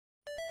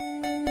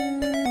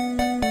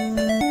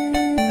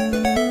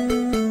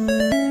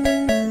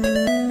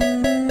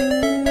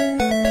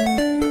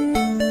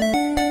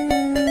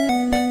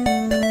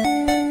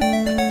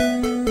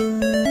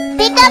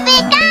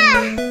pika!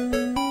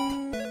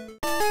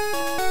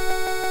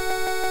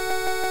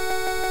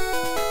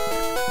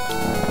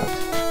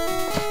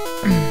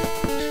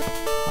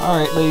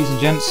 Alright, ladies and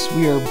gents,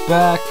 we are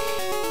back.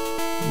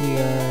 We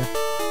are...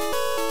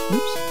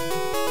 Oops.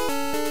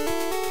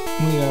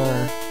 We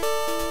are...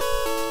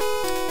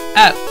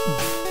 at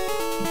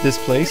this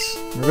place.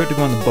 We're about to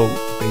go on the boat,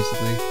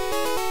 basically.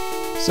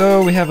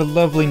 So, we have a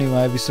lovely new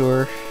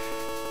Ivysaur.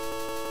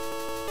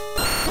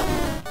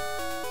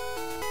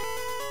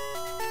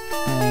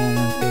 And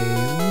a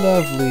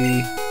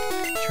lovely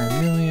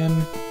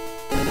Charmeleon.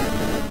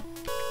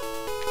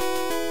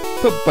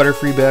 Put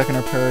Butterfree back in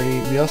our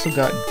party. We also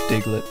got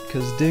Diglett,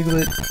 because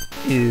Diglett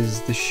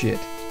is the shit.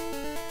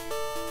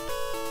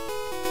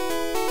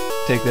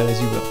 Take that as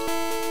you will.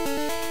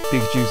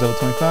 Pikachu's level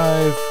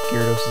 25,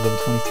 Gyarados is level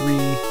 23.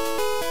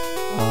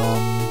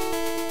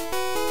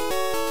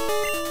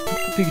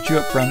 Put Pikachu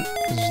up front,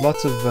 because there's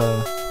lots of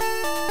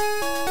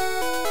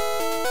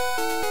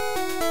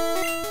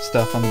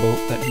stuff on the boat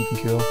that he can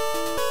kill.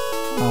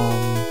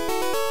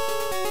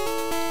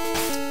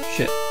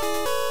 Shit.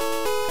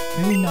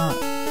 Maybe not.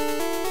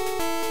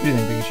 What do you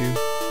think, Pikachu?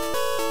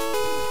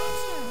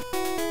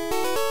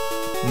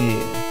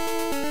 Yeah.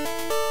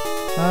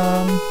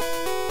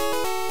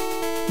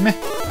 Meh.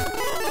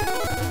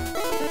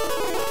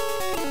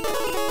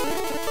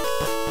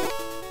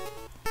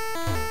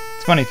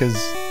 It's funny, because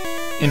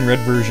in red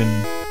version,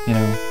 you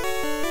know,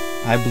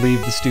 I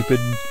believe the stupid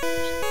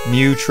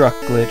Mew truck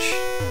glitch,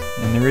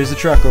 and there is a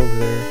truck over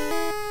there,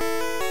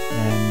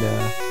 and,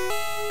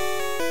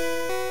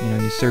 you know,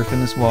 you surf in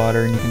this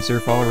water, and you can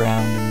surf all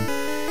around, and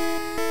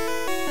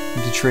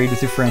to trade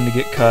with your friend to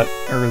get cut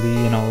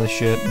early and all this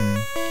shit, and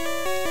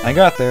I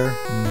got there,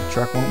 and the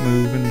truck won't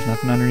move, and there's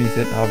nothing underneath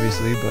it,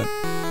 obviously, but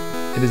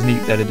it is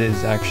neat that it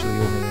is actually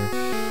over there.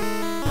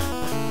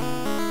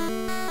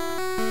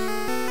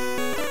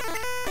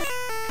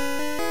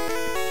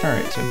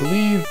 Alright, so I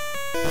believe...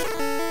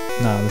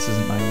 No, this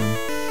isn't my room.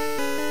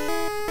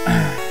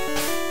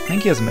 I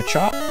think he has a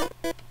Machop.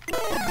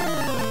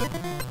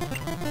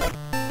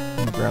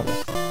 And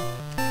Growlithe.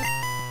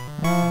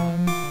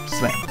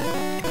 Slam.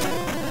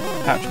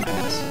 Ouch, my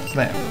ass.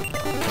 Slam.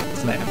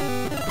 Slam.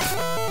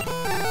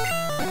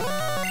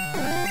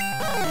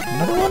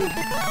 Another one?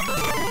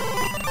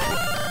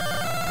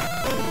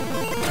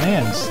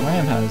 Man,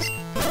 Slam has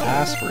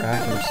ass for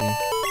accuracy.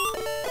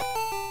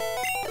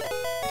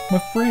 My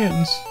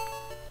friends!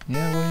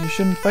 Yeah, well, you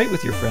shouldn't fight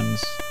with your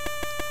friends.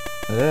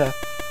 Ugh.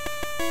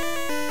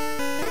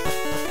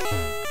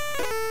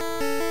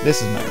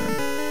 This is my room.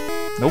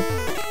 Nope.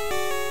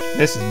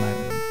 This is my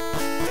room.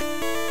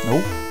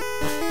 Nope.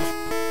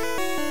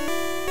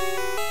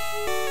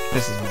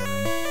 This is my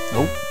room.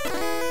 Nope.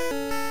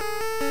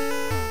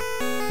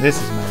 This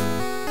is my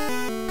room.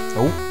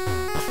 Nope.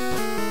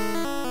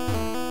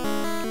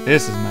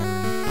 This is my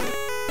room.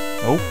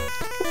 Nope.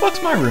 What the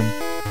fuck's my room?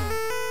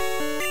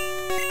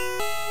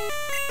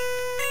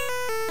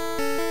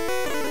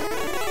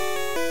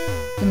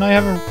 Didn't I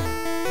have a...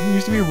 There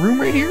used to be a room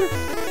right here?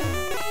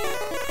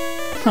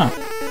 Huh.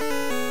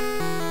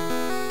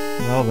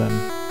 Well then.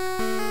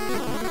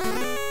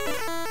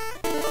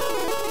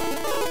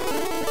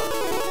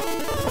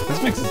 This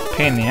makes it a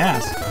pain in the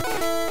ass.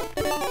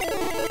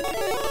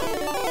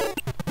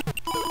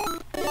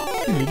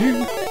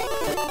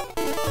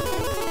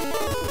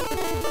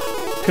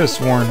 Could have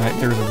sworn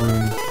there was a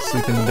room.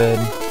 Sleep in the bed.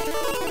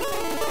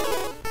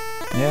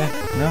 Yeah?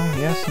 No?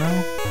 Yes? No?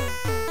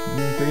 Am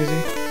I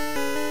crazy?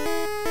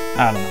 I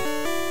don't know.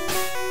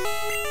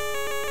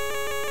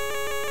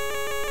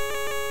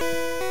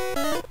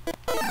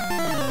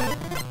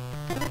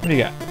 What do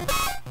you got?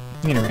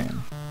 Nidoran.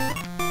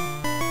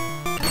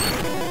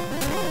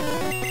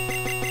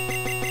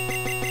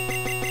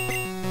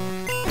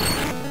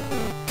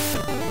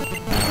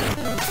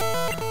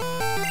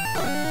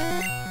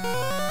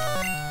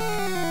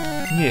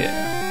 Yeah.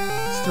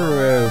 Let's throw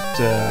out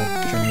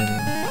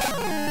Charmeleon.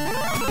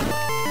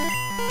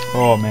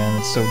 Oh man,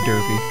 that's so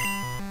derpy.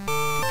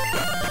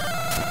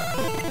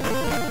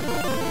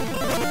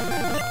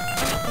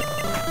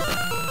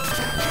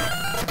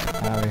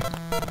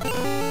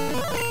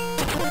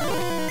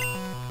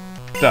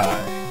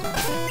 Die.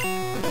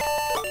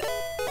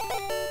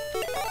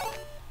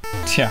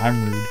 Yeah, I'm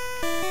rude.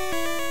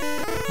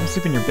 Don't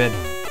sleep in your bed.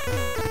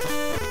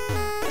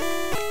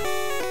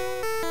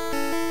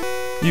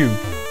 You.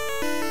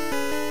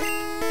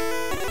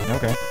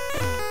 Okay.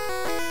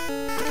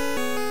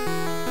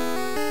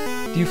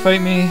 Do you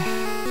fight me? I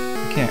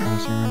can't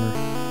honestly remember.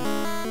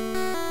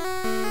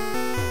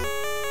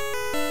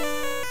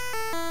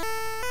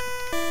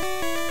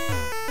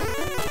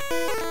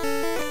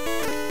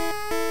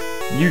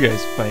 You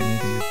guys fight me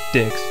because you're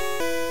dicks.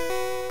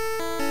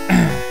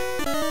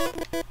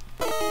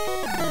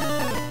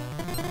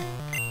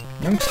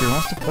 Youngster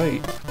wants to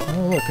fight.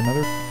 Oh look,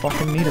 another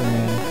fucking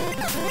Nidoran.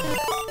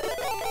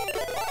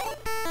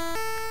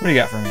 What do you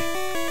got for me?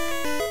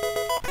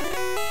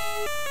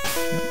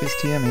 It's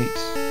TM8.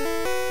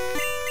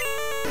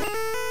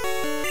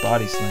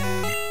 Body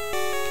Slam.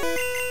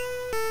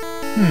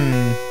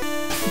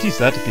 teach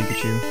that to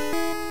Pikachu.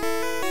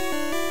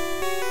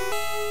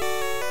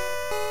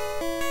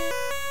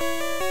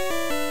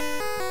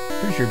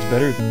 Pretty sure it's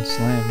better than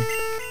Slam.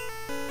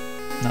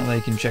 Not that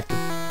you can check the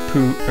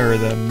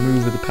the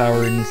move of the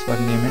power in this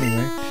fucking game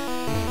anyway.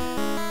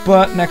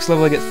 But next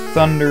level I get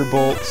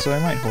Thunderbolt, so I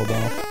might hold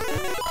off.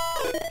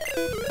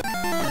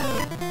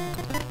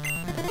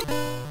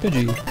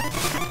 Pidgey.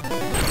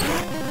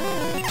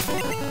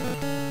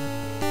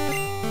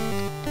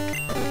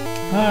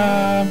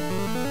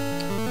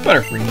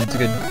 Butterfree, it's a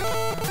good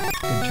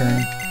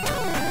turn.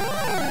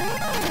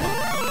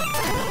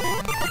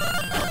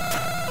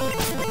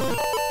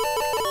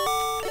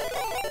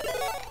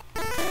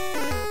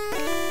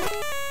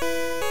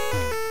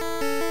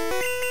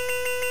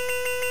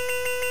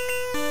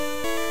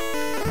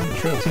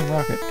 Trail Team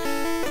Rocket.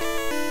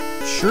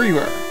 Sure you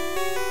are.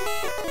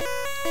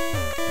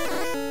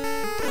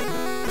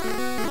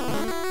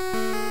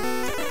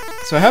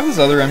 So I have this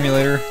other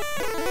emulator.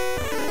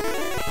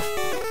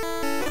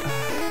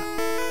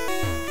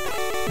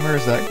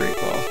 Where's that Great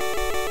Ball?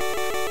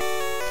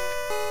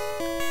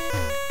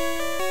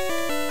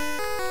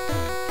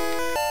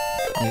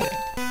 Yeah.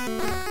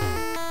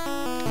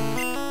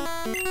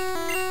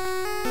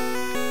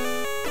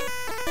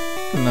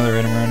 Another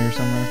item around here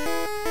somewhere.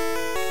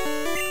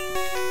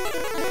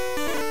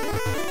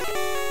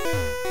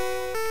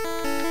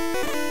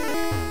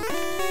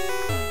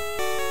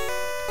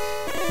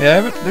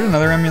 Yeah, there's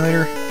another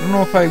emulator. I don't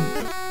know if I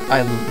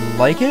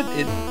like it.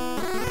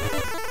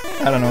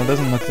 I don't know, it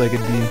doesn't look like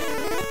it'd be...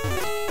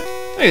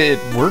 It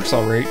works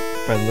alright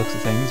by the looks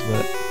of things,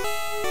 but...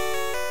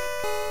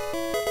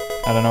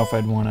 I don't know if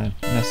I'd want to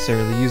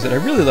necessarily use it. I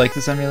really like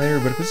this emulator,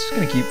 but if it's just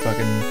gonna keep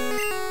fucking...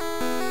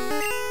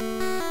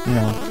 you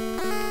know,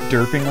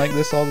 derping like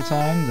this all the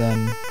time,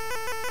 then...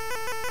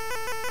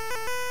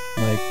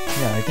 like,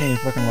 yeah, I can't even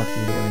fucking walk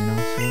through the door, you know?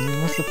 So, I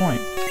mean, what's the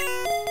point?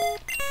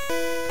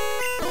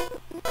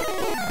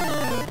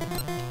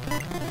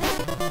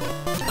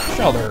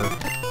 Shelter.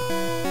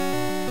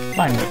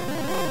 Find it.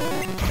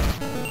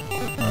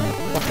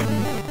 Fucking.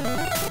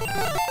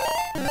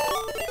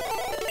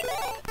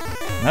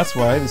 And that's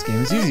why this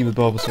game is easy with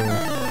Bulbasaur.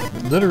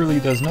 It literally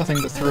does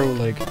nothing but throw,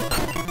 like,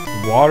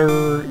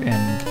 water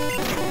and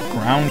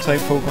ground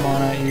type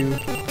Pokemon at you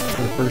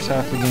for the first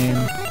half of the game.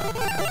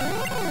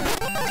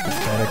 It's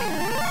pathetic.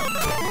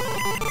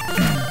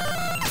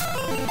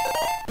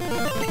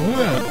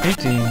 Ooh,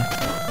 18.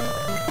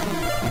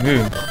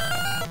 Ooh.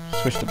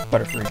 Switch to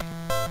Butterfree.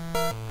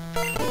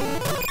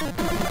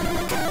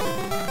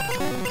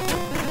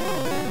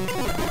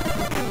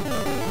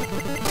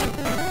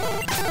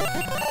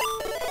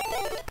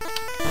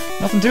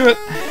 Nothing to it.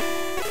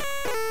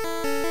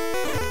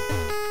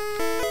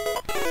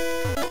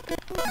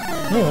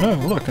 Oh no,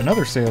 look,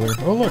 another sailor.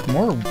 Oh look,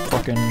 more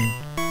fucking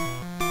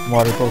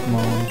water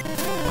Pokemon.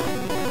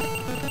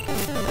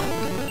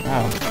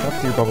 Wow, up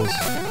with your bubbles.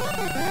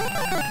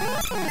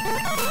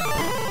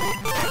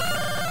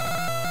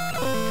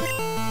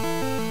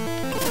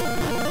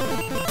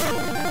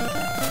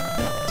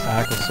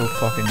 Attack was so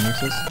fucking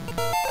useless.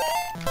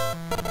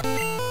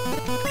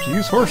 To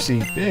use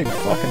Horsey, big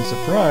fucking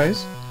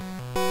surprise.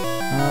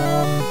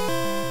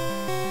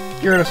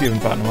 Gyarados, you haven't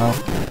fought in a while.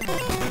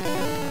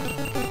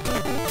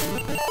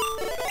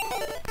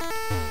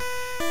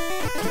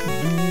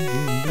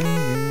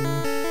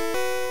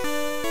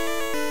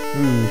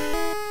 Ooh.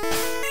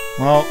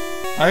 Well,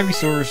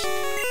 Ivysaur's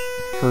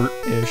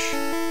hurt-ish.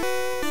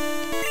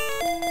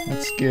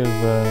 Let's give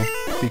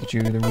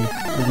Pikachu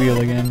the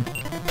wheel again.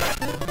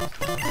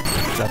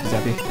 Zappy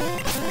zappy.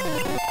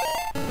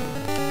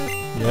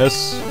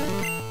 Yes.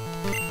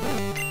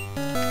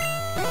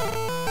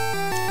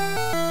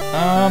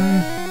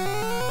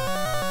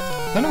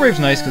 Thunder Wave's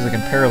nice because I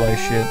can paralyze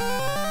shit.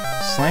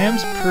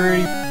 Slam's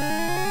pretty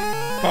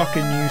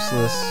fucking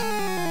useless.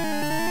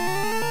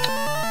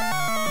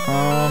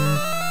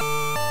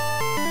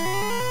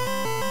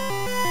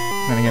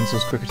 Then again, so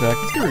is Quick Attack.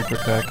 Let's get rid of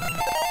Quick Attack.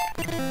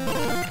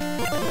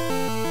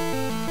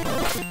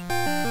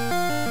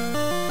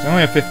 I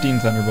only have 15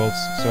 Thunderbolts,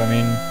 so I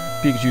mean,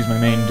 Pikachu's my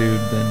main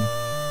dude, then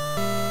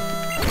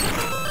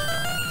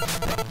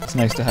it's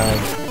nice to have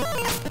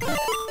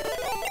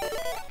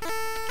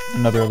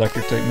another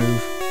electric type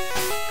move.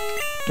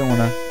 Don't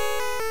want to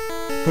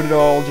put it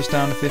all just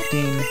down to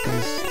 15,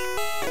 because,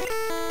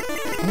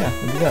 yeah,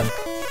 it'd be bad.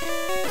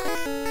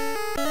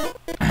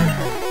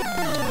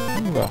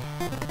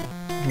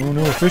 Oh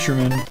no,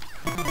 fisherman. Don't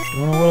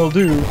know what I'll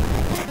do.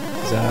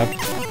 Zap.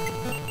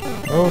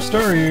 Oh,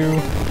 Staryu.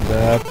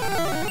 Zap.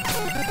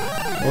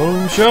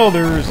 Oh,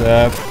 Shelter.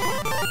 Zap.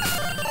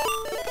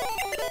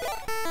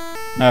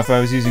 Now, if I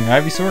was using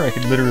Ivysaur, I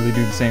could literally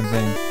do the same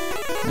thing.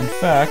 In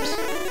fact,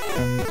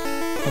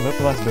 was that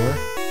the last door?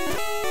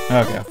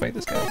 Okay, I'll fight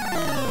this guy.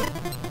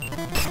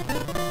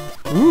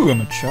 Ooh, a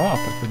Machop.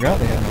 I forgot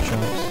they had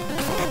Machops.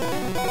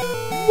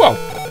 Whoa!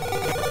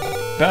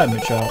 Bad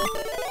Machop.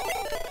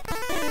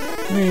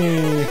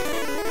 Whee!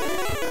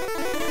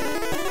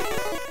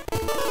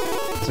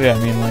 So yeah, I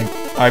mean, like,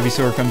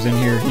 Ivysaur comes in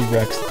here, he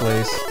wrecks the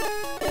place.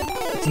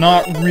 It's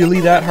not really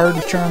that hard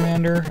with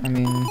Charmander. I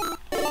mean,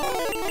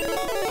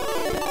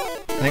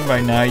 I think by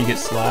now you get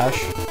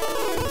Slash.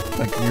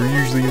 Like, you're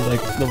usually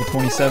like level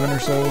 27 or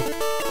so.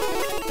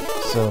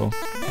 So,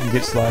 you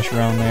get Slash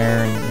around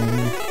there,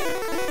 and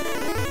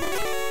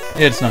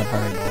it's not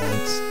hard at all.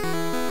 It's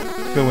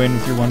go in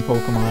with your one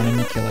Pokemon and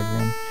you kill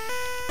everyone.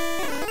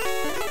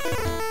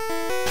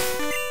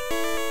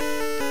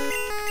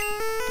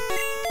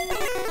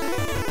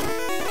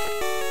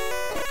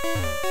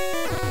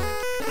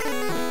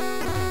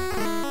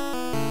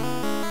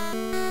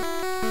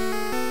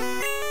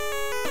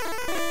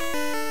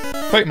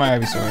 Fight my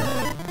Ivysaur.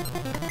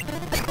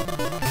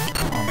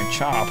 Oh, my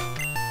Chop.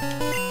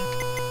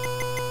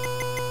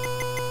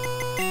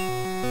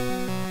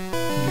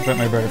 You can fight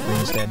my Butterfree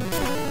instead.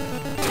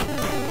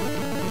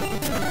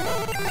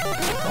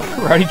 I'll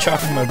karate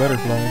chopping my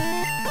Butterfly.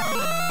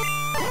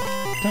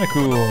 Kinda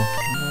cool.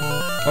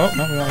 Oh,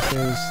 no, we lost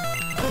his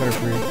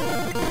Butterfree.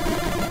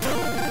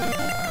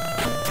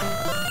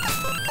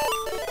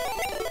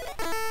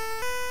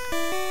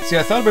 See,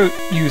 I thought about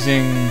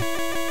using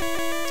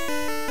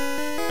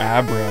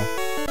Abra.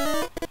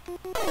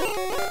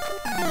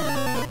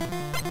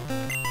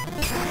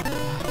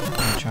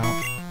 Chop.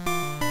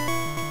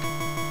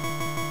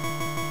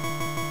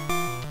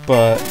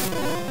 But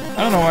I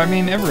don't know, I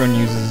mean everyone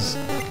uses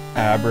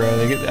Abra.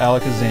 They get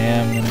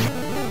Alakazam, and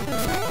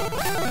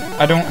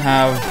I don't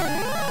have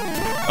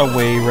a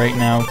way right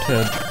now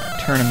to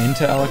turn him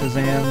into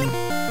Alakazam.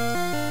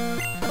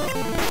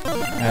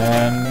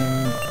 And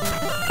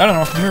I don't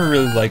know, I've never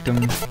really liked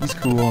him. He's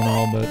cool and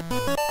all, but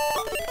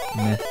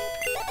meh.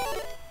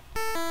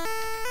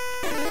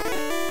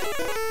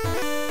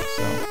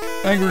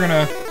 I think we're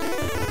gonna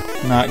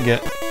not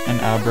get an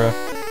Abra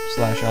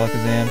slash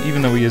Alakazam,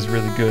 even though he is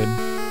really good.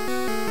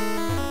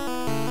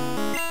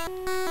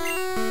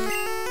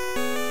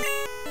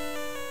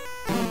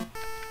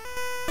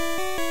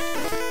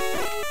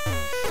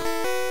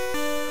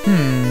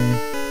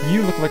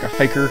 You look like a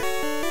hiker.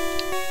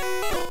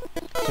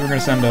 So we're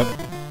gonna send up.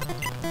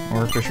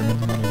 Or a fisherman,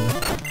 whatever.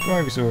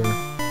 Go Ivysaur.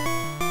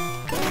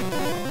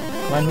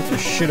 Line with the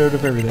shit out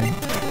of everything.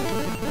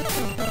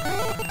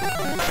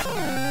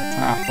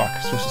 Ah, fuck.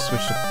 I'm supposed to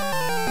switch to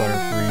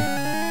Butterfree.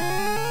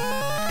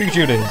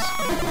 Pikachu it is.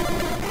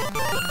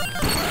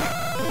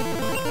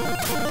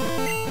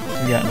 What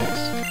we got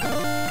next?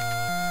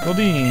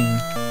 Goldeen.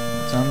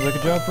 That sounds like a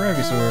job for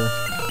Ivysaur.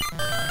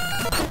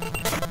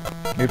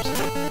 Oops.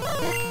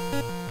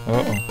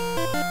 Uh-oh.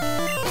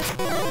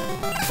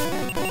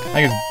 I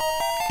think it's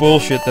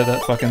bullshit that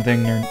that fucking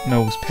thing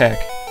knows Peck.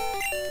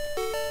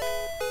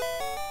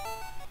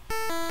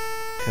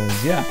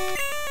 Cause, yeah.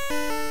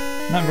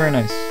 Not very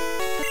nice.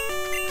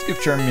 Let's give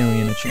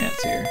Charmeleon a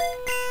chance here.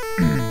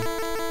 Ooh,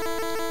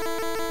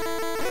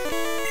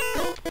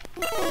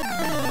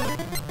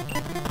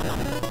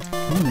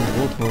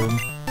 Voltorb.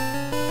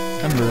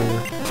 Ember.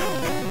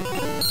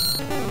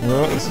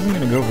 Well, this isn't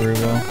gonna go very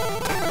well.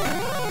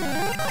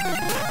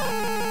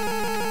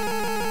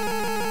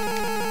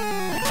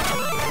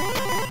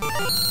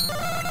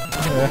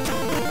 Yeah.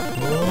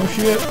 Oh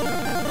shit.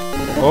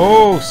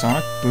 Oh,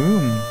 Sonic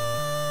Boom.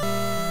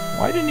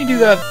 Why didn't he do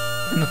that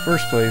in the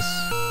first place?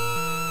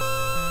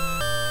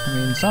 I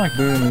mean, Sonic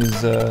Boom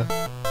is,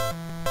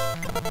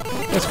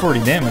 that's 40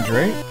 damage,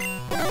 right?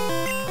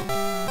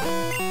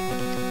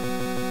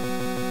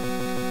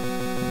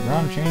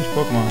 Wrong change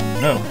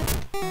Pokemon. No.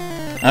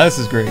 Now this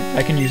is great.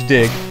 I can use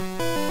Dig.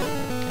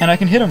 And I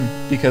can hit him,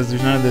 because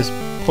there's none of this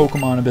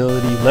Pokemon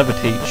ability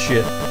levitate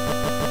shit.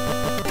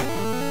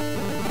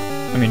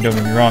 I mean, don't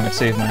get me wrong, it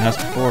saved my ass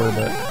before,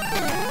 but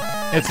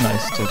it's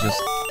nice to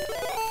just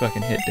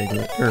fucking hit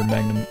Diglett, or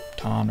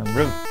Magneton, or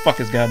whatever the fuck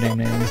his goddamn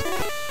name is.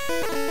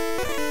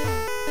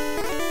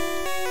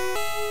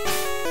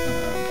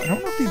 I don't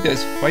know if these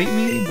guys fight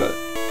me, but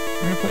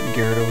I'm gonna put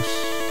Gyarados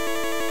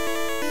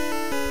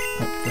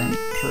up front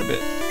for a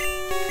bit.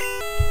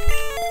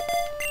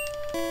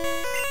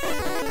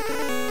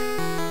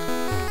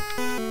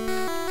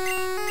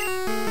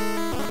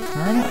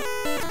 Or not.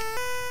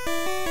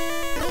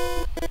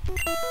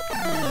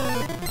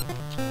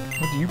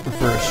 What do you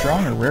prefer, a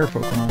strong or rare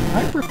Pokemon?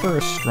 I prefer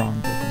a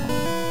strong Pokemon.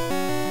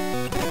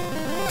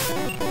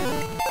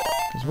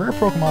 Because rare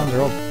Pokemons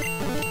are all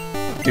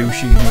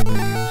douchey and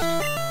overused.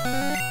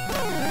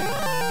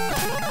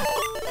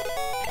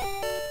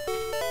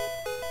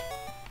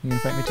 You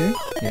gonna fight me too?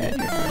 Yeah, you're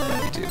gonna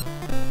fight me too.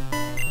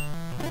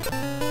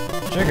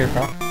 Check it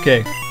out.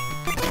 Okay.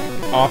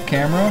 Off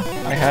camera,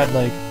 I had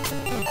like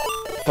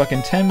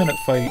fucking 10-minute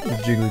fight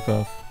with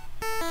Jigglypuff.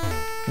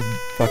 With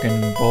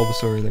fucking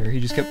Bulbasaur there. He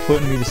just kept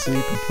putting me to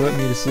sleep and putting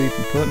me to sleep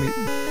and putting me.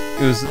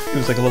 It was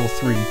like a level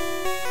 3.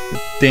 The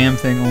damn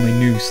thing only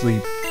knew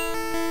sleep.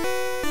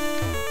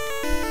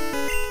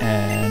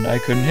 And I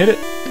couldn't hit it.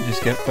 It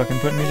just kept fucking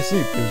putting me to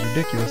sleep. It was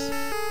ridiculous.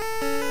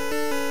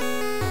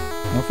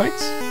 No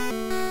fights?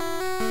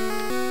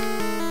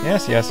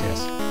 Yes, yes,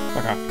 yes.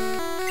 Fuck off.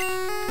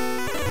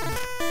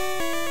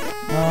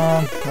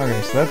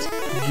 Okay, so that's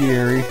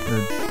Gary,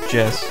 or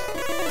Jess.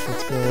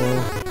 Let's go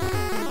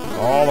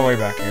all the way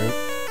back out.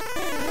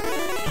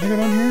 Did I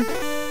go down here?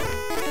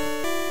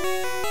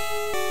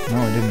 No,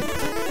 I didn't.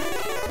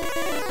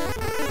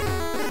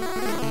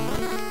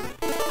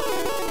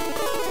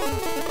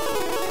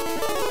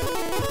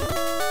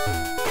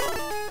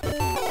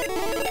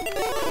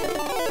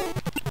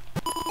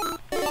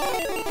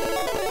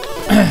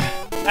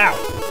 Ow!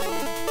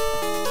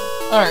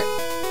 Alright.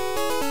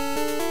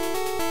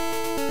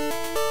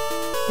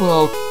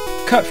 We'll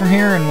cut from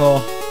here and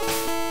we'll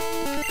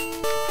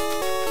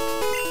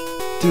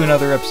do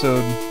another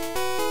episode.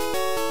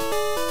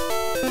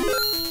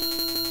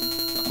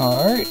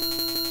 Alright.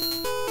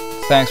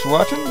 Thanks for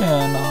watching,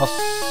 and I'll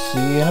see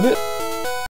you in a bit.